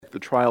the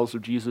trials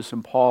of Jesus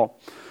and Paul.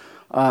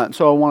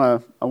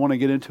 So I want to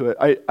get into it.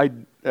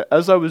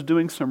 As I was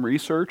doing some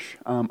research,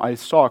 I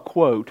saw a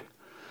quote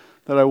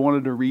that I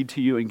wanted to read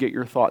to you and get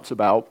your thoughts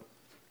about.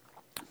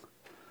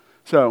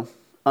 So,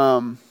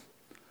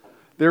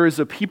 there is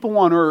a people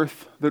on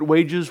earth that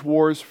wages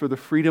wars for the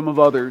freedom of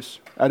others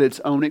at its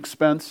own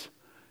expense,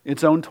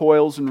 its own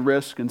toils and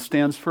risk, and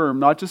stands firm,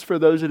 not just for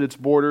those at its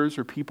borders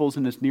or peoples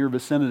in its near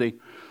vicinity,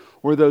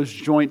 or those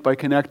joint by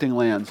connecting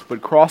lands,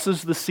 but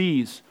crosses the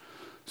seas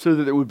so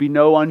that there would be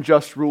no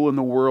unjust rule in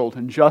the world,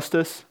 and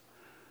justice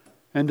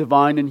and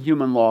divine and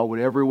human law would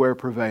everywhere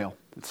prevail,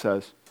 it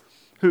says.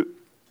 Who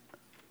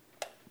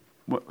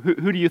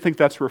do you think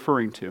that's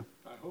referring to?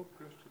 I hope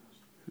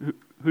Christians.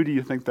 Who do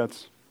you think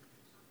that's?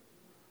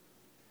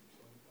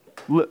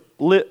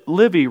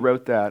 Livy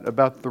wrote that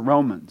about the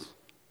Romans,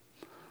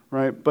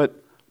 right?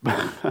 But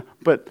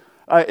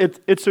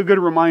it's a good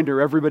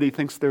reminder. Everybody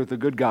thinks they're the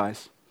good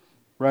guys,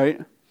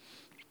 right?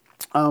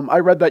 I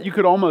read that you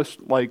could almost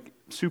like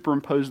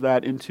superimpose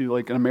that into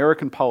like an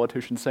American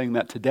politician saying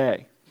that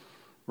today,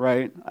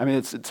 right? I mean,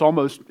 it's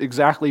almost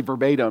exactly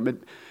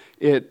verbatim.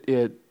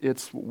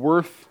 It's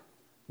worth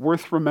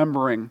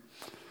remembering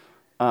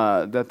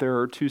that there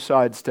are two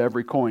sides to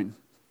every coin.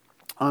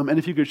 And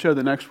if you could show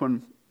the next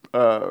one,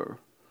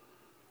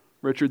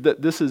 Richard,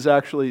 that this is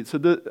actually,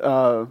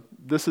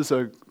 this is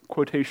a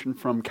quotation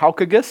from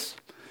Calcagus.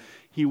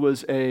 He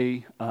was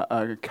a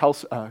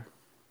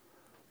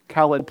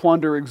Caled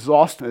plunder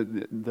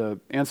exhausted the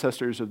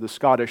ancestors of the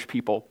Scottish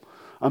people.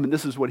 And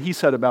this is what he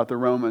said about the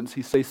Romans.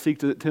 He said, they seek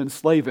to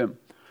enslave him.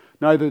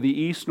 Neither the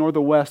east nor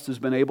the west has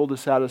been able to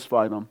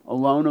satisfy them.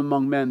 Alone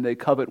among men they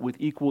covet with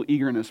equal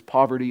eagerness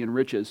poverty and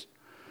riches.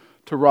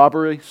 To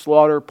robbery,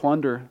 slaughter,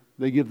 plunder,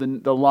 they give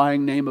the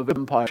lying name of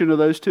empire. Of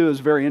those two is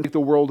very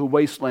interesting. The world a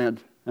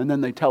wasteland, and then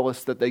they tell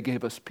us that they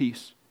gave us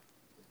peace.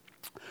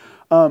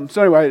 So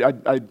anyway,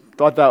 I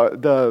thought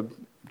that the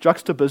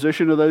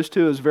juxtaposition of those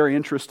two is very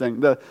interesting.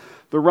 The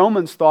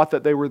Romans thought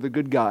that they were the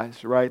good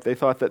guys, right? They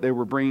thought that they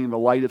were bringing the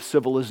light of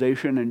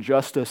civilization and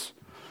justice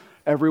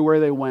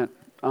everywhere they went.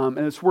 And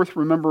it's worth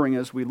remembering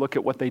as we look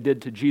at what they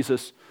did to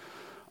Jesus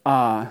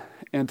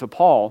and to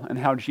Paul and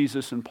how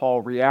Jesus and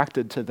Paul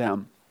reacted to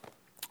them.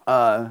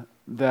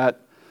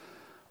 That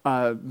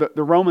the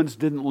Romans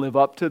didn't live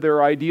up to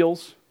their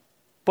ideals,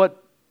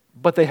 but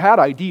they had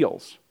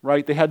ideals,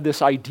 right? They had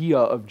this idea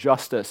of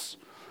justice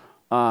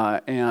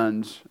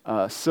and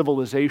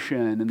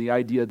civilization, and the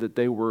idea that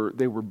they were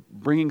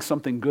bringing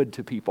something good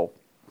to people.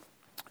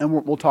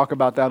 And we'll talk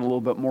about that a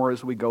little bit more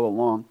as we go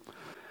along.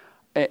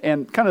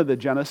 And kind of the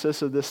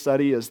genesis of this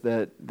study is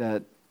that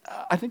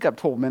I think I've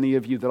told many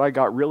of you that I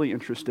got really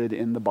interested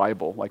in the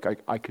Bible. Like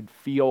I could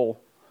feel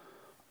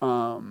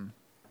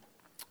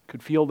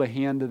the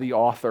hand of the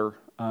author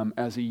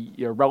as a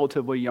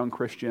relatively young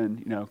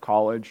Christian,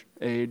 college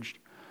aged.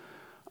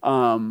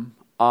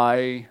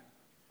 I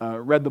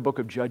read the book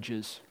of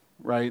Judges,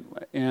 right?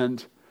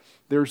 And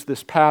there's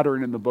this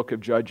pattern in the book of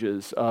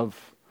Judges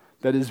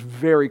that is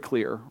very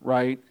clear,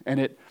 right? And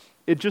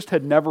it just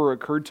had never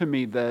occurred to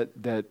me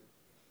that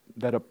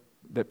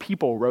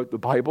people wrote the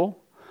Bible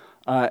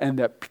and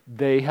that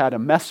they had a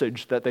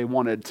message that they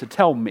wanted to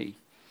tell me,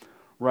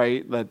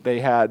 right? That they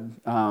had,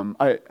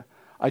 I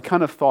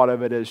kind of thought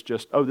of it as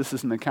just, this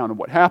is an account of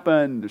what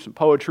happened, there's some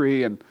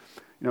poetry, and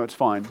it's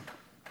fine.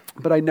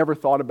 But I never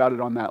thought about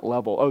it on that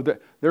level.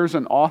 There's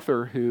an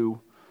author who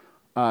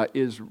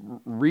is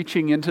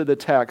reaching into the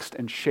text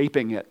and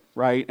shaping it,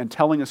 right? And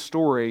telling a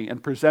story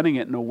and presenting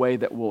it in a way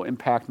that will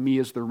impact me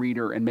as the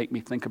reader and make me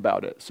think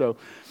about it. So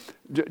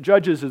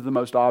Judges is the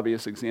most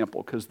obvious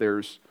example because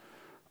there's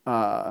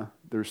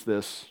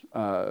this,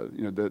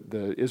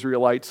 the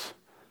Israelites,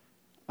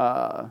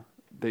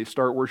 they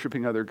start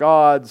worshiping other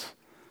gods.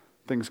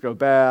 Things go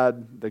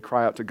bad, they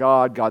cry out to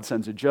God, God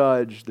sends a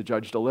judge, the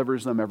judge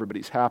delivers them,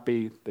 everybody's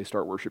happy, they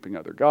start worshiping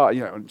other gods,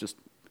 just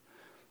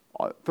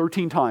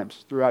 13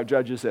 times throughout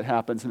Judges it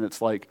happens, and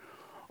it's like,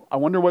 I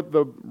wonder what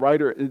the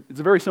writer, it's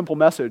a very simple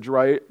message,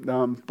 right?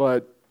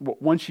 But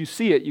once you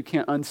see it, you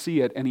can't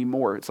unsee it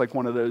anymore. It's like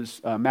one of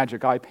those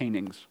magic eye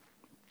paintings.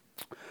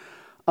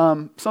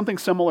 Something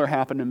similar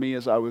happened to me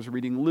as I was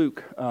reading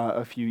Luke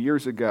a few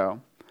years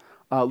ago,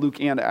 Luke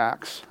and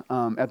Acts,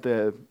 at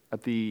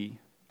the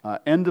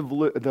end of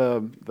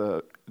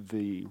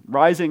the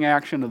rising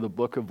action of the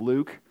book of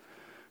Luke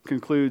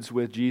concludes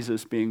with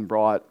Jesus being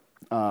brought.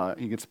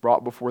 He gets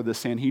brought before the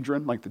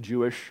Sanhedrin, like the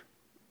Jewish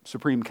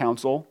Supreme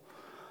Council.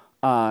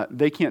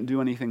 They can't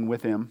do anything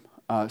with him,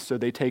 so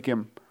they take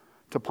him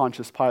to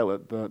Pontius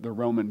Pilate, the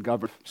Roman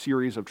governor.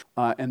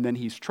 And then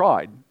he's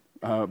tried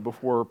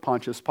before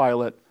Pontius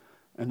Pilate,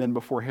 and then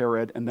before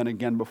Herod, and then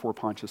again before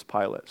Pontius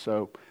Pilate.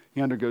 So he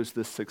undergoes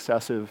this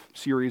successive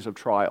series of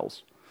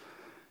trials.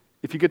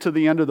 If you get to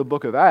the end of the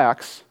book of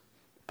Acts,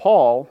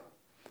 Paul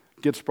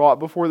gets brought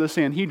before the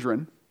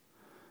Sanhedrin,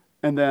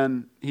 and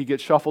then he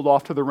gets shuffled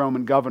off to the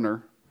Roman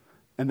governor,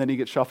 and then he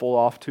gets shuffled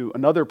off to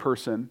another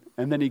person,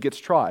 and then he gets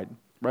tried,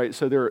 right?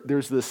 So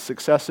there's this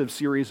successive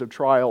series of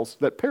trials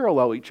that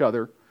parallel each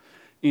other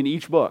in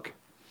each book.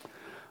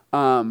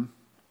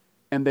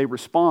 and they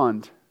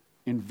respond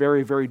in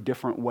very, very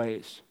different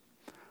ways.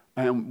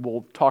 And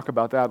we'll talk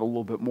about that a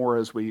little bit more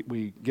as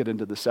we get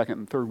into the second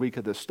and third week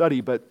of this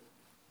study. But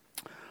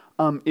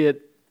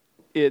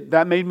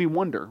that made me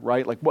wonder,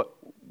 right? Like what?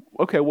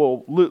 Okay,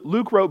 well,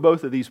 Luke wrote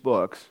both of these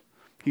books.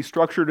 He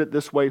structured it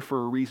this way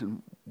for a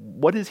reason.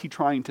 What is he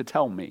trying to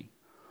tell me?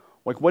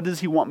 Like, what does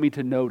he want me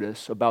to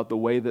notice about the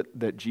way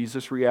that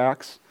Jesus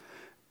reacts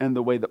and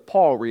the way that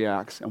Paul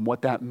reacts and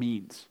what that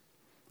means?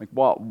 Like,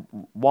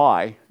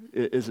 why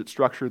is it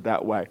structured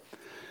that way?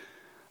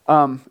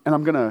 And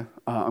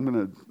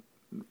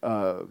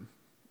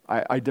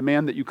I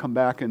demand that you come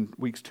back in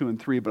weeks 2 and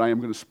 3, but I am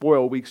going to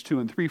spoil weeks 2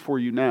 and 3 for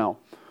you now.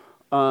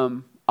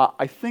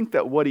 I think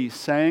that what he's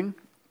saying,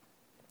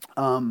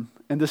 and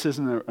this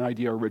isn't an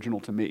idea original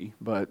to me,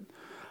 but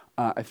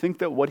I think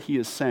that what he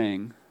is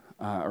saying,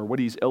 or what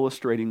he's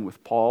illustrating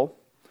with Paul,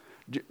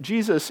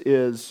 Jesus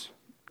is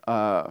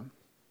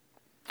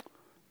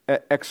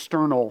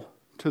external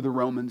to the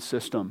Roman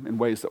system in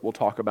ways that we'll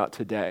talk about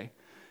today.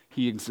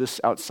 He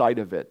exists outside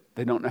of it.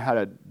 They don't know how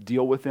to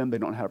deal with him. They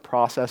don't know how to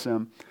process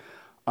him.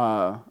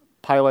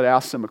 Pilate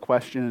asks him a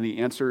question and he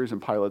answers,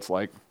 and Pilate's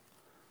like,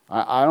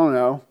 I don't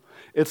know.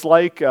 It's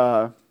like,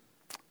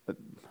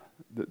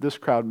 this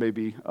crowd may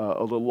be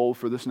a little old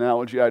for this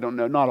analogy. I don't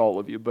know, not all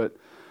of you, but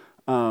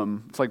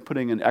it's like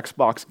putting an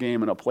Xbox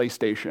game in a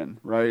PlayStation,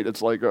 right?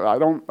 It's like, I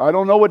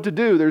don't know what to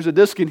do. There's a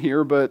disc in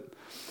here, but,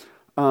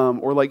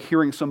 or like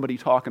hearing somebody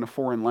talk in a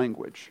foreign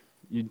language.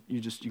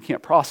 You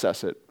can't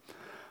process it.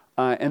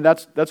 And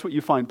that's what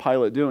you find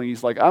Pilate doing.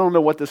 He's like, I don't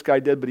know what this guy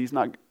did, but he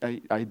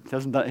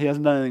hasn't done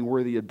anything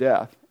worthy of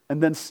death.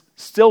 And then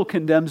still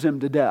condemns him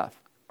to death.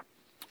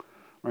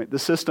 Right? The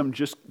system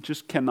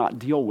just cannot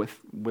deal with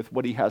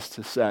what he has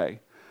to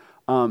say.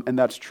 And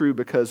that's true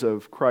because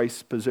of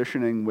Christ's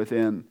positioning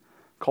within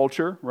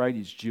culture, right?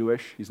 He's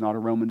Jewish. He's not a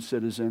Roman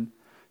citizen.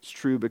 It's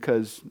true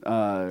because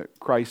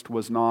Christ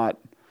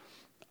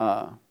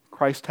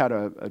had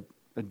a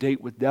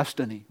date with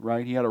destiny,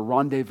 right? He had a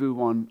rendezvous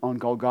on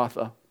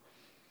Golgotha.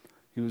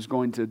 He was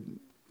going to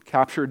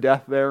capture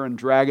death there and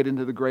drag it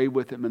into the grave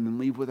with him and then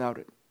leave without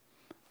it.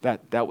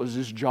 That was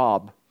his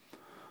job.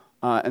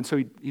 And so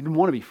he didn't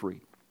want to be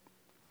free.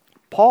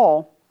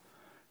 Paul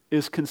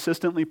is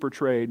consistently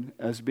portrayed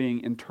as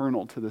being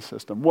internal to the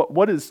system.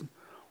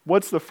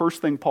 What's the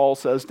first thing Paul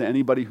says to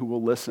anybody who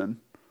will listen?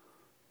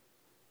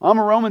 I'm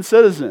a Roman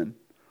citizen,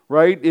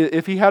 right?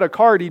 If he had a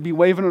card, he'd be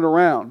waving it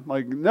around.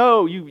 Like,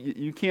 no,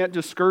 you can't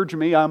just scourge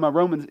me. I'm a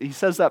Roman. He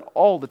says that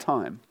all the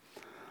time.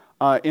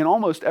 In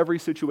almost every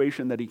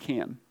situation that he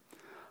can.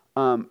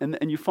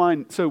 And you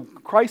find, so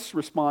Christ's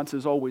response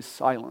is always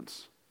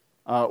silence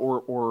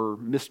or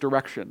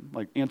misdirection,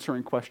 like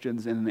answering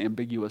questions in an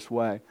ambiguous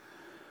way.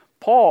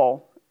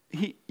 Paul,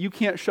 you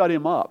can't shut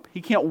him up. He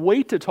can't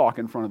wait to talk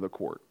in front of the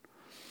court.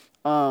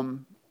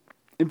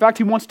 In fact,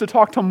 he wants to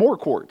talk to more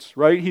courts,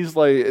 right? He's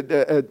like,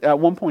 at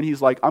one point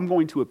he's like, I'm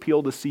going to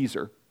appeal to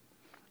Caesar.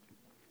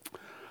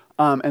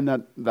 And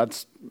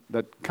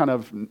that kind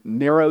of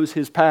narrows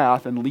his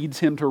path and leads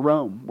him to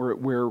Rome,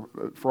 where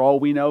for all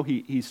we know,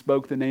 he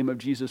spoke the name of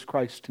Jesus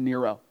Christ to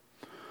Nero.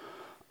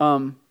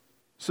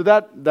 So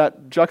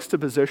that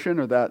juxtaposition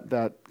or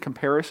that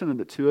comparison of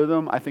the two of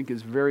them, I think,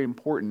 is very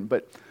important.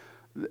 But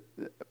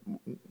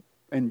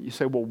and you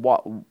say, well,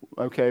 what,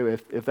 okay,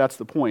 if that's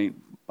the point,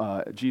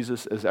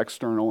 Jesus is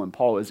external and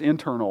Paul is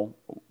internal.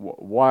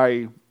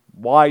 Why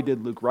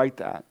did Luke write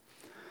that?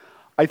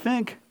 I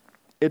think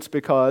it's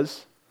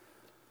because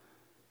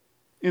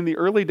in the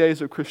early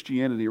days of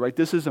Christianity, right,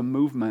 this is a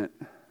movement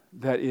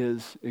that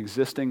is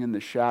existing in the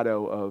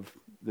shadow of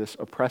this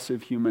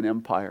oppressive human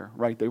empire,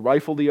 right? They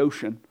rifle the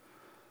ocean,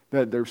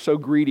 that they're so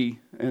greedy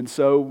and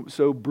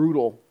so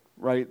brutal,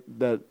 right,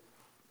 that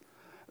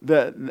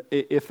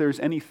if there's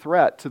any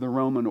threat to the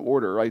Roman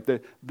order, right,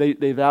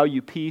 they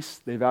value peace,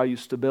 they value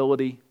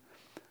stability,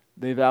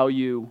 they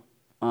value,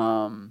 they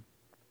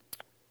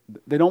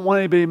don't want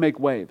anybody to make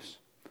waves.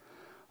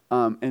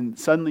 And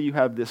suddenly you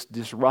have this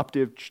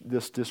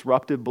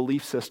disruptive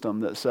belief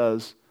system that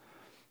says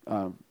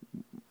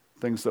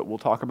things that we'll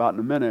talk about in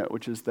a minute,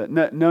 which is that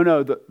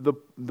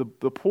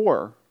the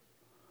poor,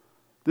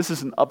 this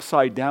is an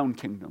upside down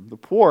kingdom. The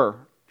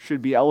poor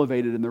should be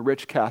elevated and the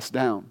rich cast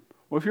down.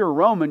 Well, if you're a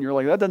Roman, you're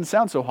like, that doesn't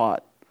sound so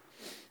hot.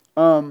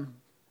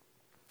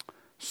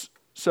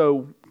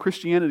 So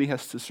Christianity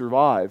has to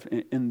survive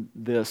in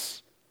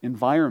this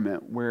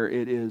environment where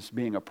it is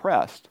being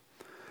oppressed.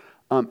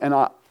 And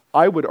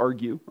I would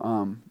argue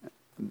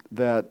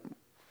that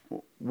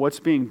what's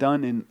being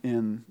done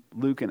in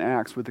Luke and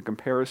Acts with the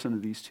comparison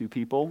of these two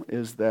people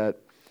is that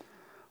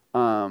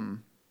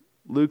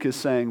Luke is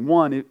saying,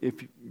 one,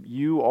 if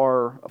you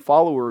are a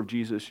follower of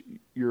Jesus,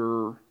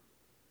 your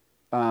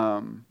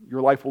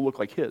life will look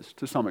like his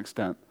to some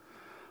extent.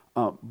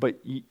 But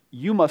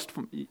you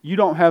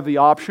don't have the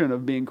option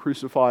of being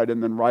crucified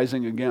and then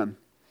rising again.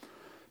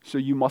 So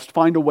you must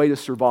find a way to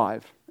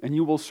survive. And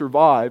you will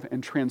survive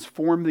and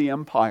transform the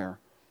empire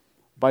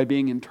by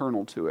being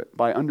internal to it,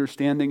 by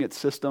understanding its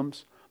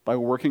systems, by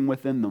working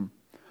within them.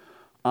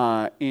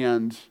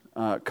 And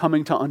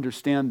coming to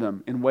understand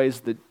them in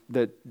ways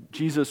that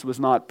Jesus was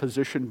not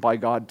positioned by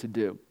God to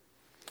do.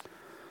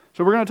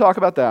 So we're going to talk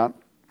about that.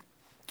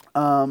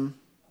 And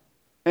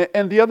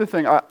the other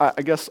thing,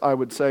 I guess I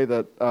would say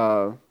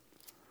that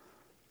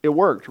it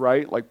worked,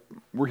 right? Like,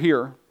 we're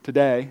here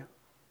today,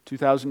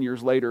 2,000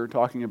 years later,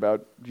 talking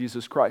about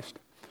Jesus Christ.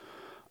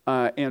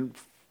 And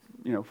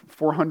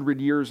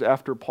 400 years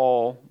after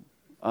Paul,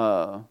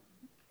 400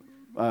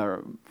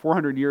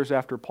 years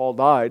after Paul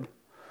died,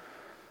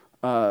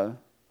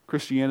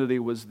 Christianity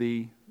was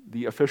the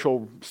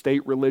official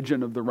state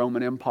religion of the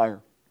Roman Empire.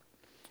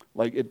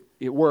 Like,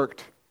 it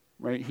worked,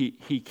 right?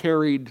 He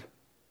carried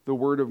the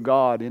word of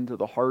God into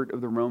the heart of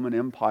the Roman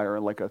Empire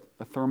like a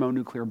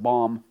thermonuclear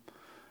bomb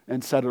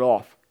and set it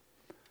off.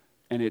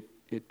 And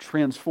it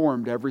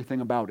transformed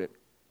everything about it.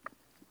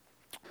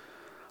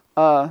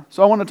 So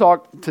I want to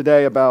talk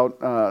today about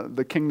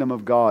the kingdom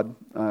of God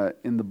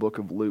in the book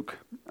of Luke.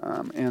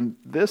 And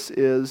this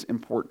is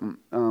important.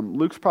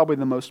 Luke's probably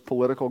the most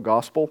political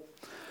gospel.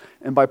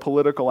 And by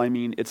political, I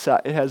mean it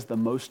has the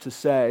most to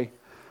say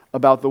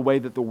about the way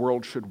that the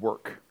world should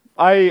work.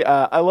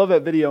 I love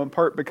that video in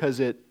part because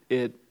it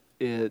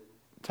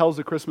tells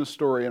the Christmas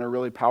story in a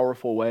really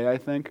powerful way, I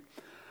think.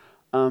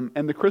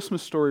 And the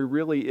Christmas story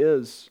really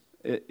is,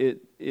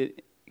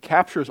 it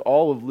captures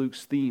all of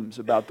Luke's themes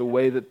about the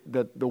way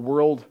that the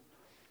world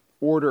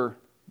order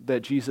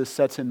that Jesus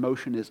sets in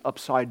motion is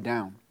upside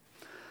down.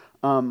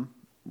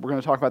 We're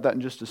going to talk about that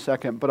in just a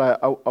second, but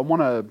I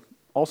want to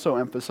also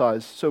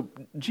emphasize, so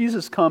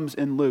Jesus comes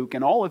in Luke,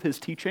 and all of his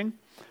teaching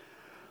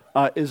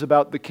is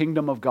about the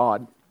kingdom of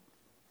God.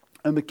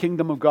 And the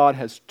kingdom of God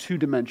has two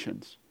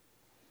dimensions.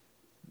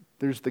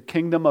 There's the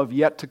kingdom of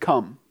yet to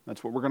come.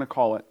 That's what we're going to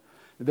call it.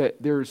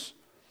 There's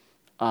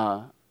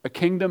a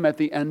kingdom at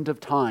the end of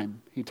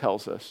time, he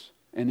tells us.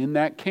 And in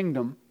that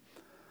kingdom,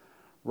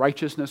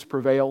 righteousness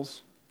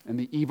prevails, and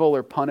the evil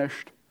are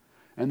punished,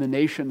 and the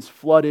nations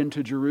flood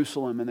into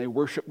Jerusalem, and they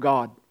worship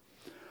God.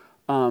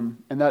 And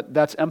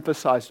that's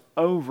emphasized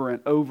over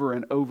and over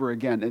and over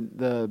again.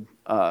 And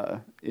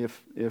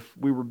if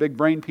we were big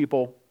brain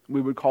people, we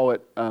would call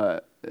it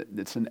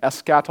it's an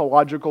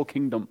eschatological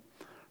kingdom,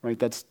 right?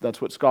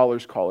 That's what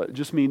scholars call it. It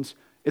just means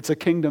it's a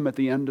kingdom at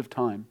the end of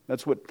time.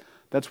 That's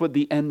what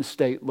the end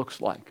state looks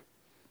like.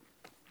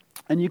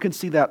 And you can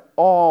see that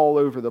all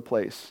over the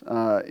place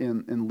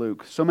in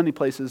Luke. So many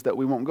places that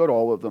we won't go to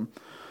all of them.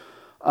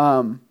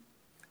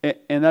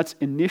 And that's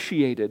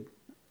initiated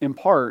in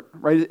part,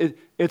 right?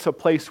 It's a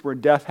place where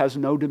death has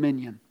no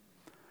dominion.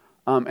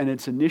 And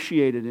it's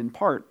initiated in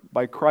part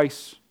by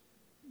Christ's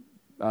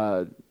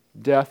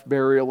death,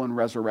 burial, and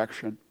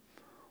resurrection.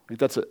 Like,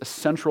 that's a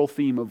central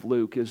theme of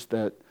Luke, is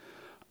that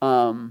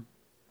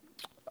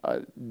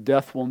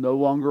death will no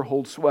longer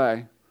hold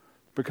sway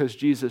because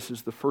Jesus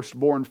is the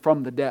firstborn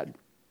from the dead.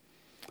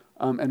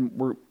 And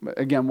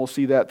we'll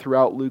see that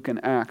throughout Luke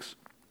and Acts.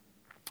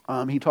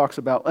 He talks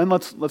about, and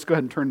let's go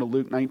ahead and turn to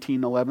Luke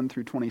 19:11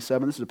 through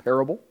 27. This is a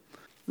parable.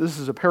 This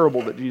is a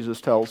parable that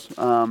Jesus tells.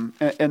 And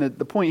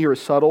the point here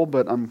is subtle,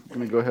 but I'm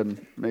going to go ahead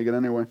and make it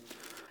anyway.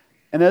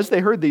 And as they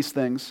heard these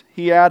things,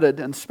 he added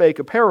and spake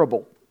a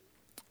parable,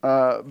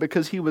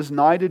 because he was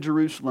nigh to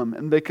Jerusalem,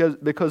 and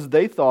because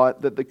they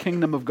thought that the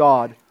kingdom of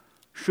God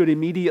should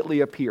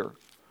immediately appear.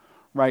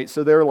 Right?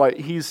 So they're like,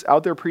 he's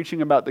out there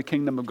preaching about the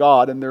kingdom of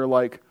God, and they're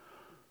like,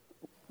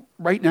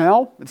 right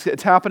now?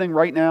 It's happening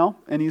right now?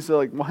 And he's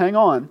like, well, hang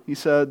on. He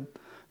said,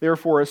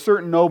 therefore a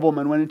certain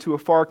nobleman went into a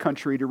far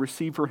country to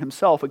receive for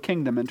himself a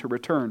kingdom and to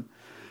return.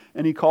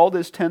 And he called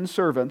his 10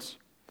 servants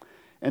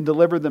and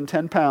delivered them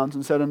 10 pounds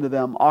and said unto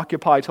them,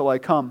 occupy till I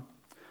come.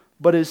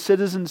 But his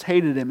citizens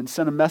hated him and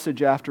sent a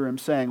message after him,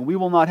 saying, we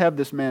will not have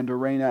this man to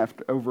reign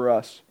over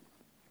us.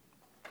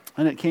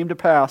 And it came to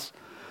pass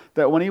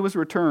that when he was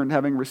returned,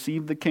 having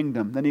received the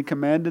kingdom, then he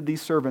commanded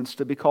these servants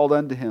to be called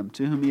unto him,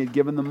 to whom he had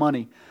given the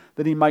money,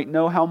 that he might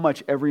know how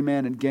much every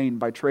man had gained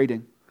by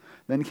trading.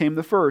 Then came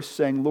the first,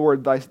 saying,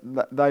 Lord,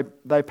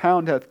 thy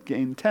pound hath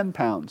gained 10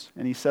 pounds.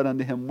 And he said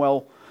unto him,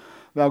 well,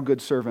 thou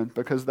good servant,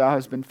 because thou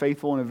hast been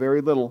faithful in a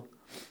very little,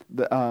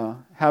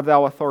 have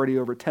thou authority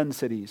over 10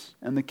 cities.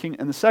 And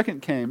the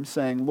second came,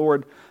 saying,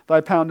 Lord,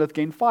 thy pound hath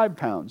gained 5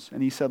 pounds.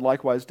 And he said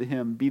likewise to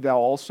him, be thou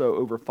also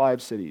over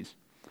 5 cities.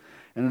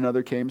 And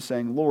another came,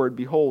 saying, Lord,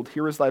 behold,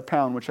 here is thy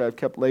pound, which I have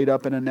kept laid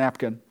up in a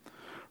napkin.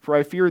 For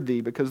I feared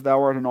thee, because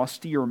thou art an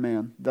austere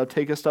man. Thou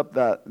takest up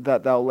that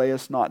thou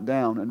layest not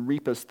down, and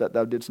reapest that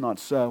thou didst not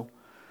sow.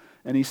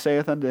 And he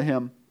saith unto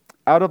him,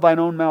 out of thine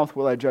own mouth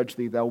will I judge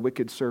thee, thou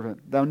wicked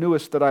servant. Thou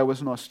knewest that I was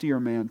an austere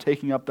man,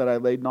 taking up that I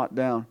laid not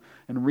down,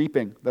 and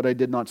reaping that I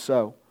did not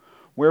sow.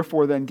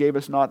 Wherefore then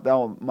gavest not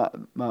thou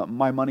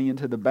my money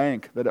into the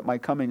bank, that at my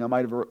coming I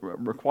might have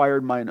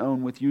required mine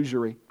own with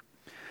usury?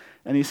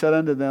 And he said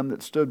unto them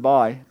that stood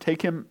by,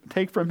 take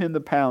from him the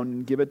pound,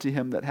 and give it to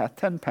him that hath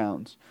 10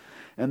 pounds.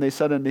 And they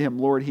said unto him,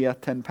 Lord, he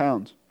hath 10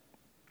 pounds.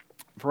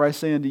 For I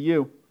say unto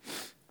you,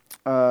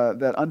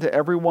 that unto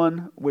every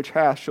one which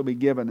hath shall be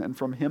given, and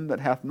from him that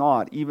hath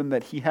not, even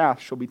that he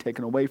hath shall be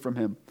taken away from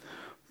him.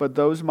 but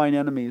those mine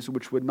enemies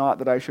which would not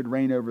that I should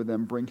reign over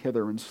them bring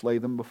hither and slay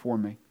them before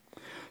me.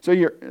 So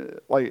you're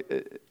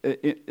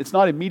it's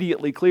not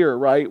immediately clear,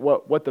 right,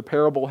 what the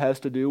parable has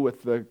to do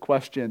with the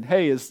question,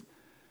 hey, is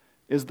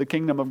the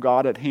kingdom of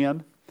God at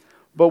hand?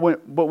 But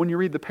when you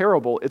read the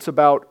parable, it's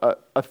about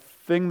a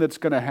thing that's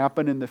going to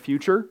happen in the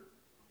future,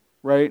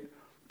 right?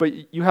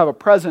 But you have a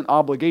present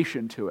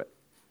obligation to it.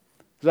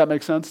 Does that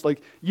make sense?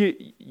 Like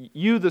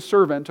you the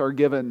servant, are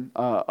given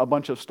a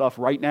bunch of stuff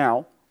right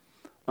now,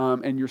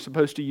 and you're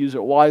supposed to use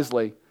it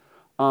wisely.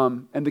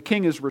 And the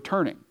king is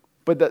returning,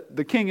 but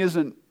the king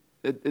isn't.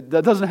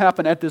 That doesn't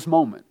happen at this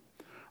moment,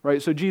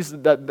 right? So Jesus,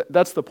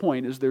 that's the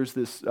point. Is there's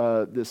this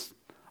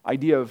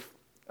idea of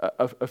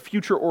a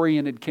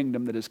future-oriented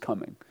kingdom that is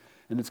coming,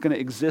 and it's going to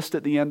exist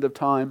at the end of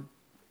time.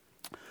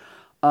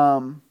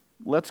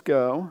 Let's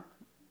go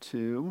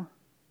to.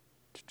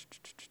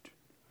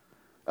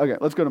 Okay,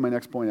 let's go to my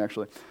next point,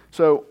 actually.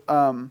 So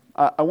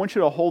I want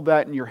you to hold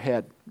that in your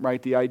head,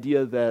 right? The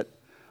idea that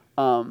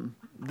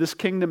this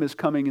kingdom is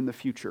coming in the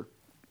future.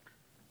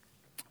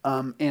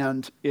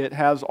 And it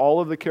has all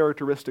of the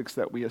characteristics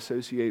that we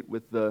associate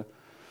with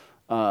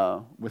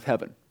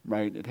heaven,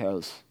 right? It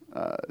has,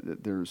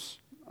 there's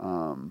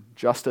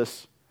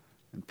justice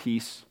and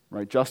peace,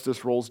 right?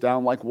 Justice rolls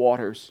down like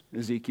waters,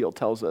 Ezekiel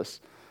tells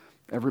us.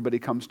 Everybody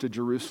comes to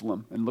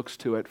Jerusalem and looks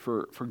to it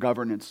for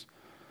governance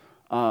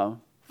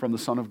from the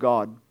Son of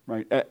God,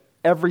 right?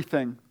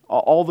 Everything,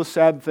 all the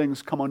sad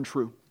things come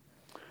untrue.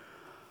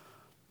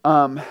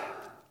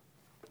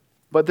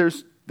 But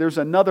there's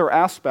another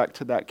aspect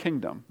to that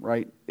kingdom,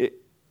 right?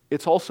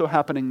 It's also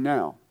happening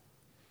now.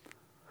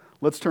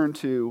 Let's turn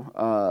to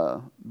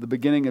the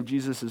beginning of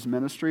Jesus'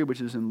 ministry, which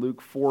is in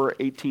Luke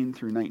 4:18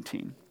 through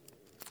 19.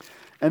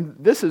 And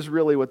this is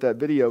really what that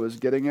video is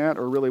getting at,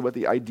 or really what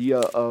the idea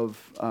of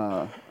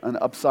an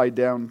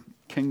upside-down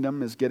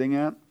kingdom is getting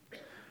at.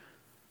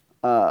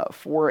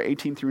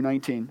 4:18 through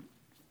 19.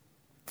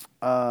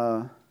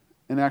 And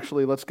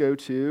actually, let's go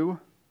to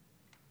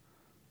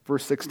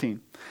verse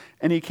 16.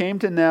 And he came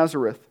to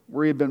Nazareth,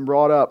 where he had been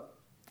brought up.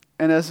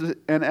 And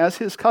as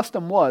his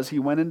custom was, he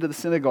went into the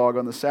synagogue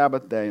on the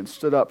Sabbath day and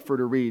stood up to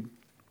read.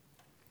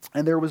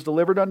 And there was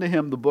delivered unto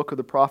him the book of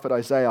the prophet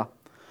Isaiah.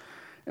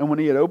 And when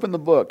he had opened the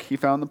book, he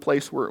found the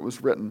place where it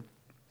was written,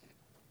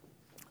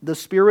 The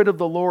Spirit of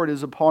the Lord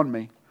is upon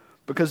me,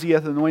 because he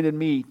hath anointed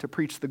me to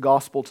preach the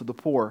gospel to the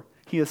poor.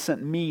 He hath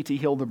sent me to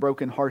heal the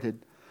brokenhearted,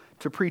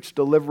 to preach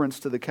deliverance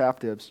to the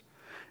captives,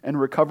 and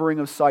recovering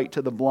of sight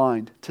to the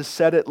blind, to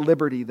set at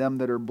liberty them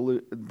that are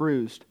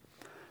bruised,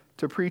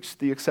 to preach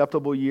the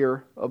acceptable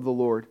year of the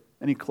Lord.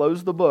 And he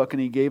closed the book,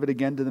 and he gave it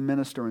again to the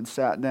minister, and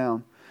sat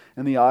down.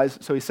 And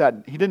so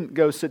he didn't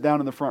go sit down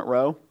in the front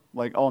row,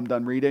 like, oh, I'm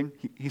done reading.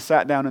 He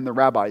sat down in the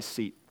rabbi's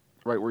seat,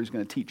 right where he's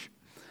going to teach.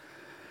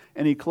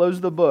 And he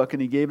closed the book,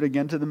 and he gave it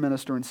again to the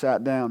minister, and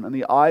sat down. And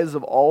the eyes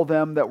of all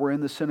them that were in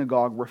the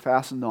synagogue were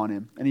fastened on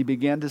him. And he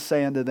began to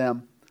say unto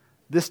them,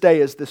 This day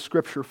is this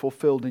scripture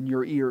fulfilled in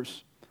your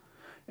ears.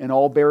 And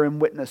all bare him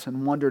witness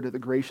and wondered at the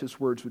gracious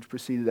words which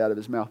proceeded out of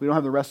his mouth. We don't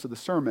have the rest of the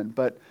sermon,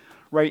 but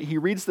right, he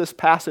reads this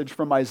passage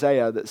from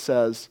Isaiah that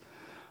says,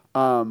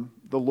 the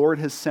Lord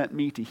has sent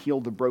me to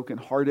heal the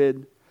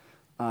brokenhearted,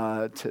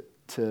 to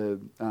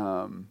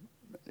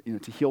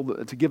heal,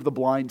 to give the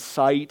blind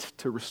sight,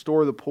 to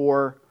restore the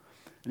poor.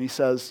 And he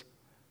says,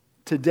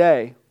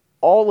 today,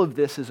 all of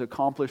this is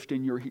accomplished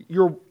in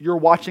you're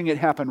watching it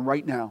happen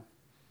right now,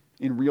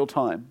 in real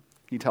time,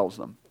 he tells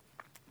them.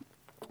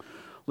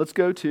 Let's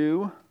go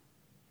to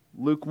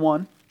Luke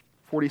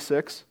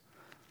 1:46.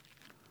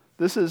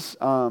 This is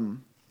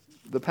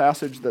the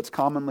passage that's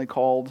commonly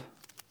called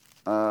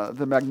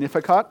the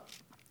Magnificat.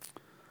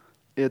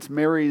 It's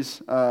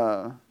Mary's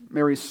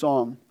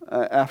song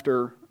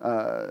after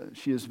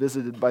she is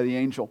visited by the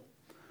angel.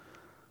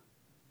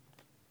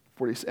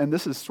 And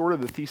this is sort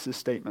of the thesis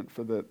statement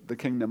for the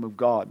kingdom of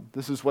God.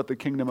 This is what the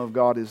kingdom of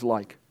God is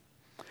like.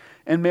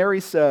 And Mary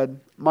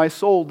said, My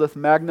soul doth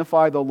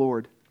magnify the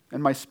Lord,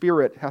 and my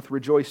spirit hath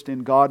rejoiced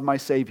in God my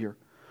Savior.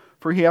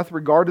 For he hath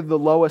regarded the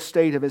low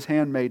estate of his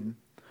handmaiden.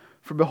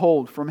 For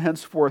behold, from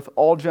henceforth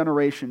all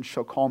generations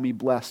shall call me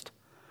blessed.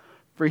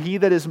 For he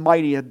that is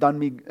mighty hath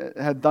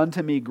done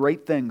to me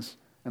great things,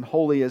 and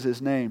holy is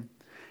his name.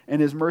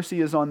 And his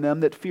mercy is on them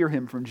that fear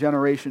him from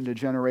generation to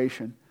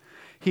generation.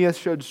 He hath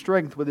showed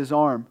strength with his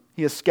arm.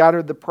 He hath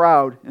scattered the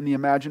proud in the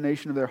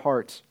imagination of their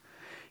hearts.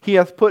 He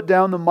hath put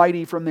down the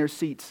mighty from their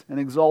seats, and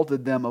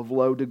exalted them of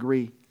low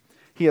degree.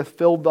 He hath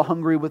filled the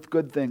hungry with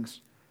good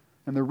things,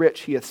 and the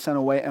rich he hath sent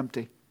away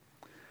empty.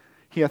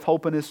 He hath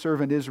holpen his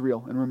servant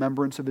Israel in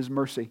remembrance of his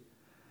mercy,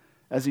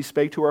 as he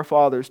spake to our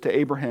fathers, to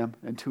Abraham,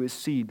 and to his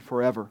seed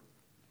forever.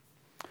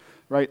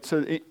 Right?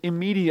 So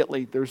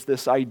immediately there's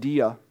this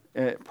idea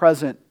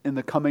present in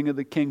the coming of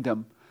the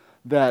kingdom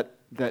that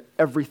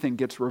everything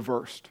gets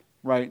reversed.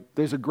 Right?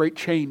 There's a great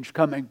change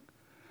coming,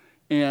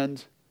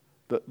 and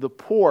the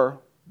poor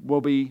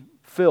will be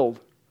filled,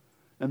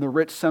 and the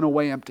rich sent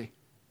away empty.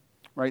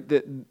 Right,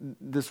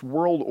 this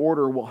world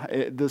order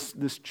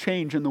this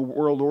change in the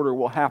world order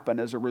will happen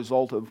as a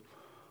result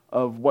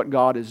of what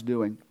God is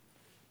doing.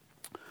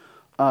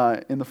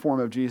 in the form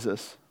of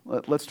Jesus.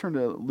 Let's turn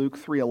to Luke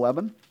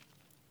 3:11.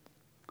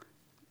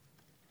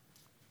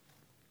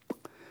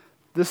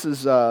 This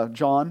is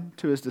John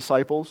to his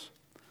disciples.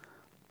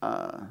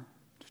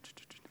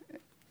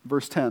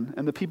 Verse 10,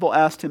 and the people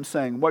asked him,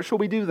 saying, what shall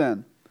we do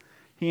then?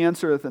 He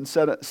answereth and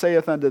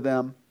saith unto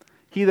them,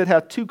 he that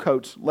hath 2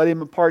 coats, let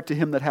him impart to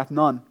him that hath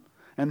none,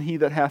 and he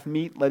that hath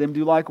meat, let him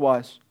do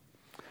likewise.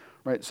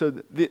 Right. So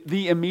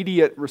the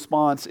immediate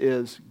response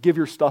is give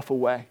your stuff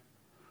away.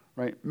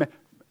 Right.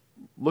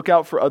 Look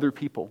out for other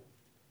people.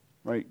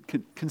 Right.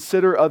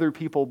 Consider other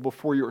people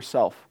before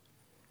yourself.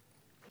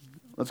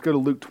 Let's go to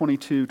Luke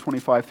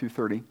 22:25 through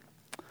 30.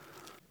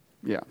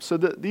 Yeah. So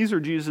these are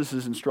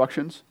Jesus'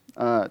 instructions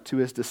to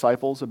his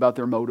disciples about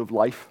their mode of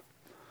life.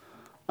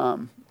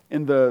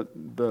 In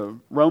the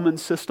Roman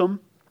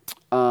system,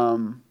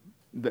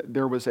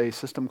 there was a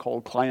system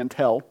called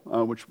clientele,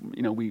 which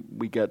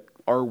we get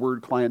our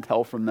word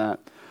clientele from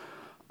that.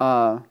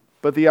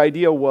 But the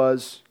idea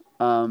was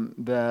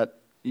that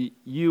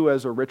you,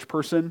 as a rich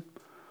person,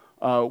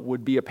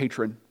 would be a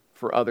patron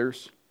for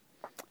others,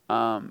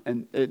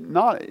 and it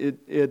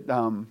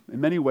in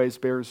many ways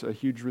bears a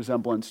huge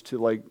resemblance to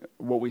like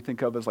what we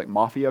think of as like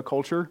mafia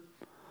culture.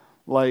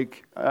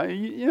 Like,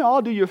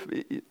 I'll do you.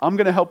 I'm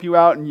going to help you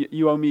out, and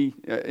you owe me.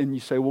 And you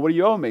say, well, what do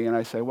you owe me? And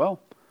I say,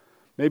 well,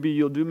 maybe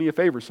you'll do me a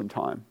favor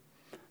sometime,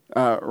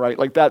 right?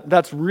 Like that.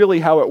 That's really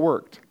how it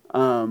worked.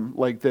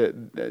 Like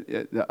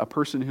a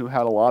person who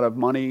had a lot of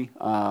money,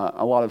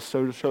 a lot of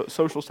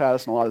social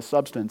status, and a lot of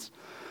substance,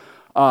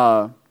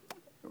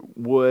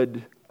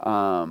 would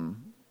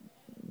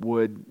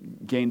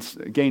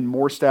gain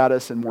more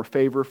status and more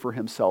favor for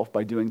himself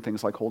by doing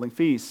things like holding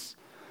feasts,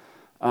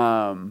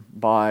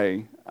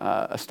 by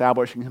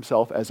establishing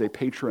himself as a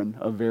patron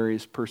of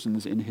various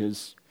persons in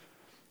his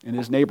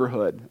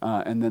neighborhood,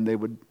 and then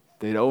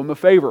they'd owe him a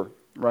favor,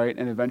 right?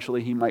 And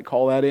eventually he might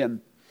call that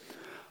in.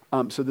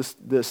 So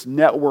this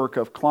network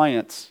of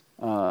clients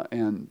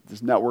and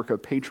this network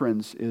of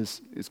patrons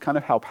is kind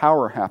of how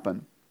power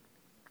happened.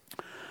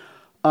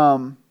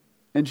 And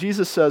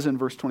Jesus says in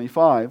verse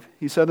 25,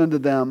 he said unto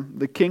them,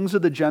 the kings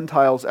of the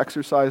Gentiles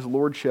exercise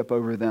lordship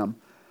over them,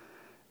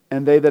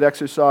 and they that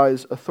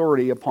exercise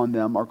authority upon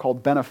them are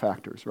called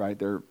benefactors, right?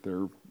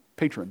 They're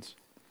patrons.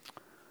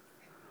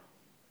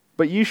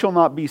 But ye shall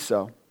not be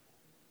so.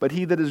 But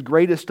he that is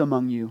greatest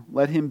among you,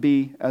 let him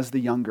be as the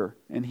younger,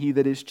 and he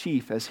that is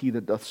chief as he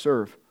that doth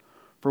serve.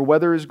 For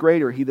whether is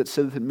greater, he that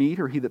sitteth at meat,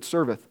 or he that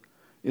serveth?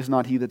 Is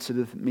not he that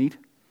sitteth at meat?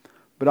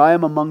 But I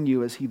am among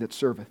you as he that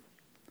serveth.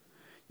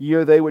 Ye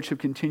are they which have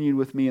continued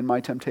with me in my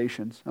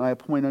temptations, and I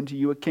appoint unto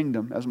you a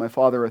kingdom, as my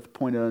Father hath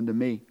appointed unto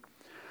me,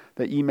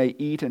 that ye may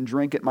eat and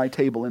drink at my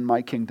table in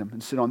my kingdom,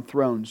 and sit on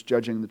thrones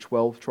judging the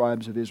 12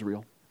 tribes of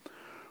Israel.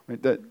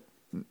 Right? That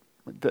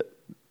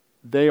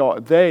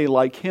they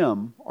like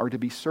him are to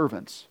be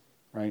servants,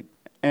 right?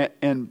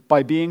 And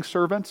by being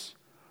servants,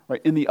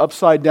 right, in the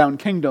upside down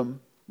kingdom,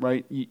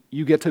 right,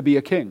 you get to be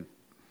a king.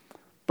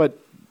 But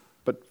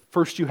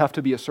first you have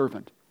to be a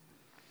servant.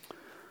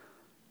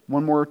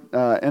 One more,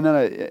 and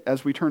then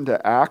as we turn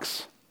to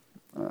Acts,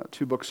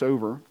 2 books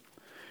over,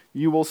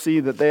 you will see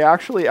that they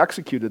actually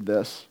executed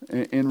this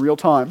in real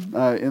time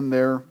in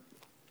their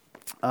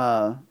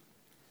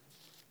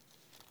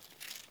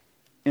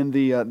in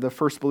the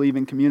first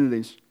believing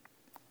communities.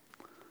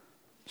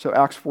 So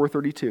Acts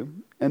 4:32,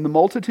 and the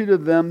multitude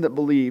of them that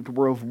believed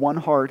were of one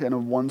heart and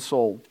of one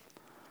soul.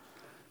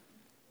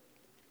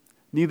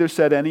 Neither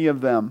said any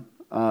of them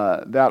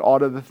that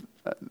aught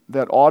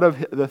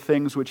of the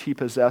things which he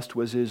possessed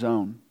was his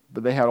own,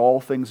 but they had all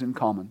things in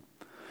common.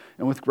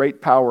 And with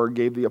great power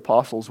gave the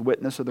apostles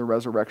witness of the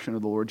resurrection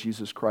of the Lord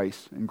Jesus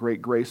Christ, and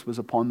great grace was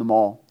upon them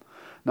all.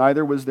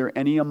 Neither was there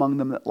any among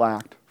them that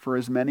lacked, for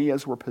as many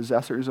as were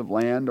possessors of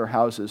land or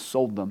houses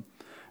sold them,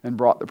 and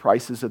brought the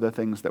prices of the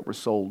things that were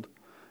sold,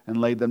 and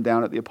laid them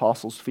down at the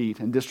apostles' feet,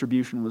 and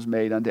distribution was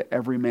made unto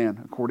every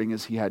man according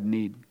as he had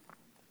need.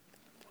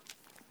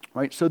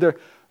 Right? So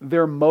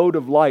their mode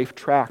of life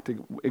tracked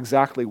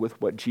exactly with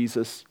what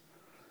Jesus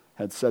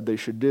had said they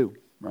should do,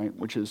 right?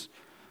 Which is,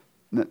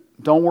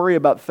 don't worry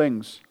about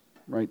things,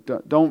 right?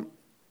 Don't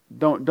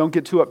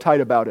get too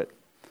uptight about it.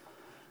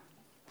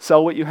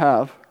 Sell what you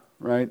have,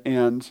 right?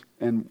 And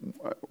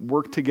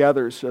work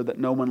together so that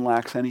no one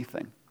lacks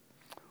anything.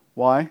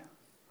 Why?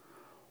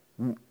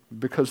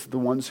 Because the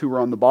ones who are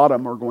on the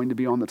bottom are going to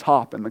be on the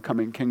top in the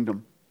coming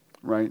kingdom,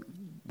 right?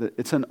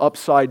 It's an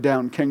upside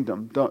down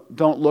kingdom.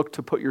 Don't look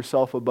to put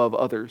yourself above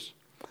others.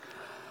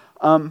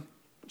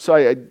 So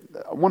I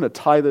want to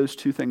tie those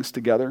two things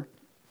together.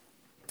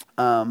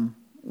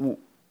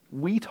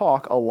 We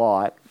talk a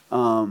lot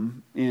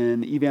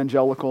in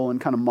evangelical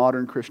and kind of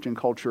modern Christian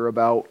culture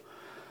about,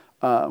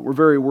 we're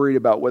very worried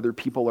about whether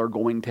people are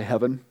going to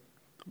heaven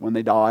when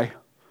they die.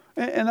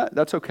 And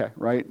that's okay,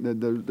 right?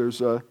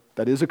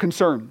 That is a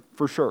concern,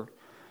 for sure.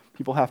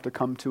 People have to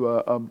come to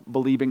a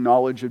believing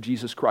knowledge of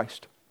Jesus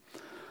Christ.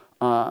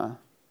 But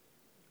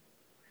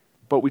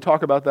we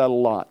talk about that a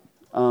lot.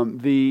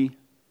 When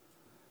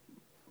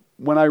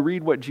I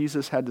read what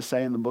Jesus had to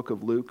say in the book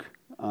of Luke,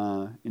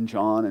 in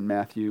John and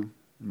Matthew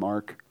and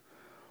Mark.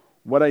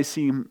 What I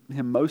see him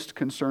most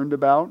concerned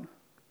about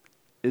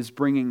is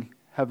bringing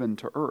heaven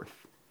to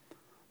earth,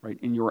 right?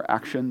 In your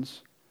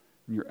actions,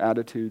 in your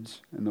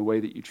attitudes, and the way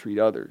that you treat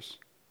others.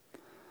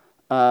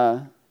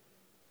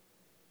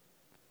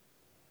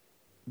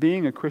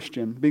 Being a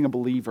Christian, being a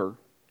believer,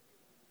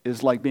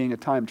 is like being a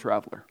time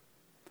traveler.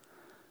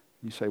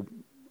 You say,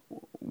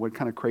 what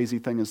kind of crazy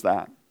thing is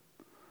that?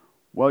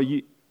 Well,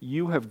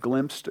 you have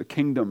glimpsed a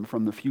kingdom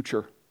from the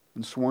future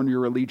and sworn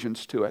your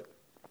allegiance to it.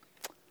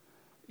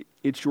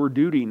 It's your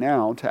duty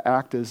now to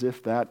act as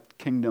if that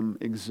kingdom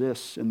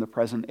exists in the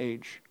present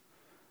age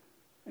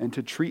and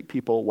to treat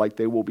people like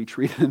they will be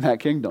treated in that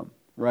kingdom,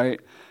 right?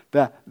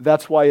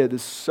 That's why it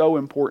is so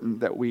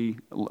important that we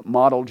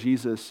model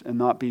Jesus and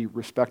not be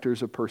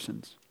respecters of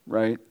persons,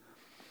 right?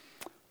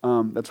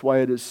 That's why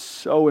it is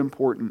so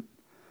important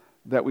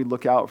that we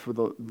look out for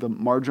the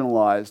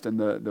marginalized and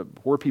the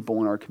poor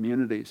people in our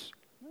communities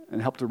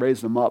and help to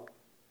raise them up.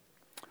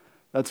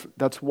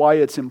 That's why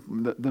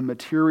the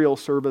material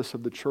service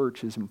of the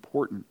church is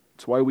important.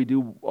 It's why we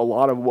do a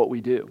lot of what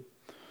we do.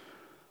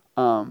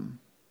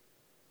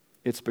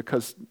 It's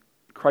because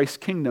Christ's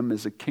kingdom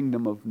is a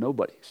kingdom of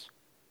nobodies.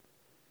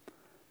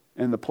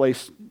 And the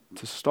place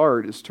to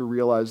start is to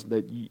realize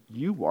that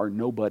you are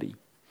nobody,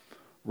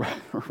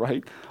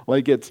 right?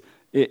 Like if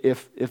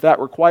that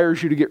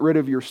requires you to get rid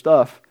of your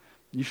stuff,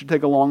 you should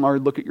take a long,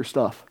 hard look at your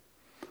stuff.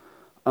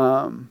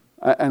 I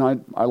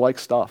like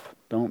stuff.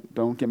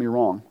 Don't get me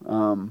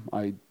wrong.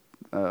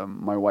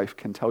 My wife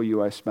can tell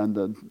you I spend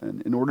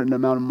an inordinate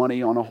amount of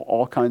money on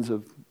all kinds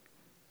of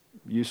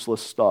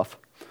useless stuff.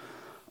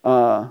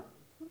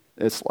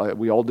 It's like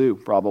we all do,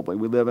 probably.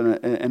 We live in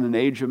an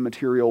age of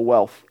material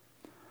wealth.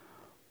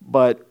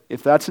 But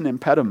if that's an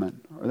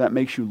impediment, or that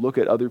makes you look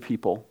at other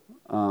people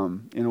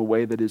in a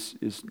way that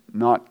is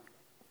not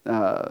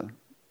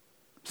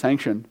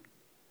sanctioned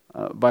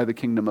by the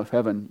kingdom of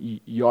heaven,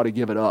 you ought to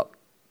give it up.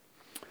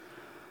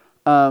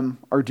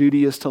 Our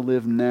duty is to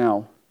live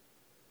now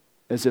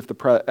as if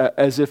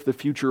the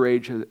future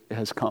age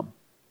has come,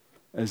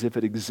 as if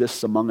it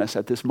exists among us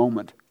at this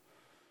moment.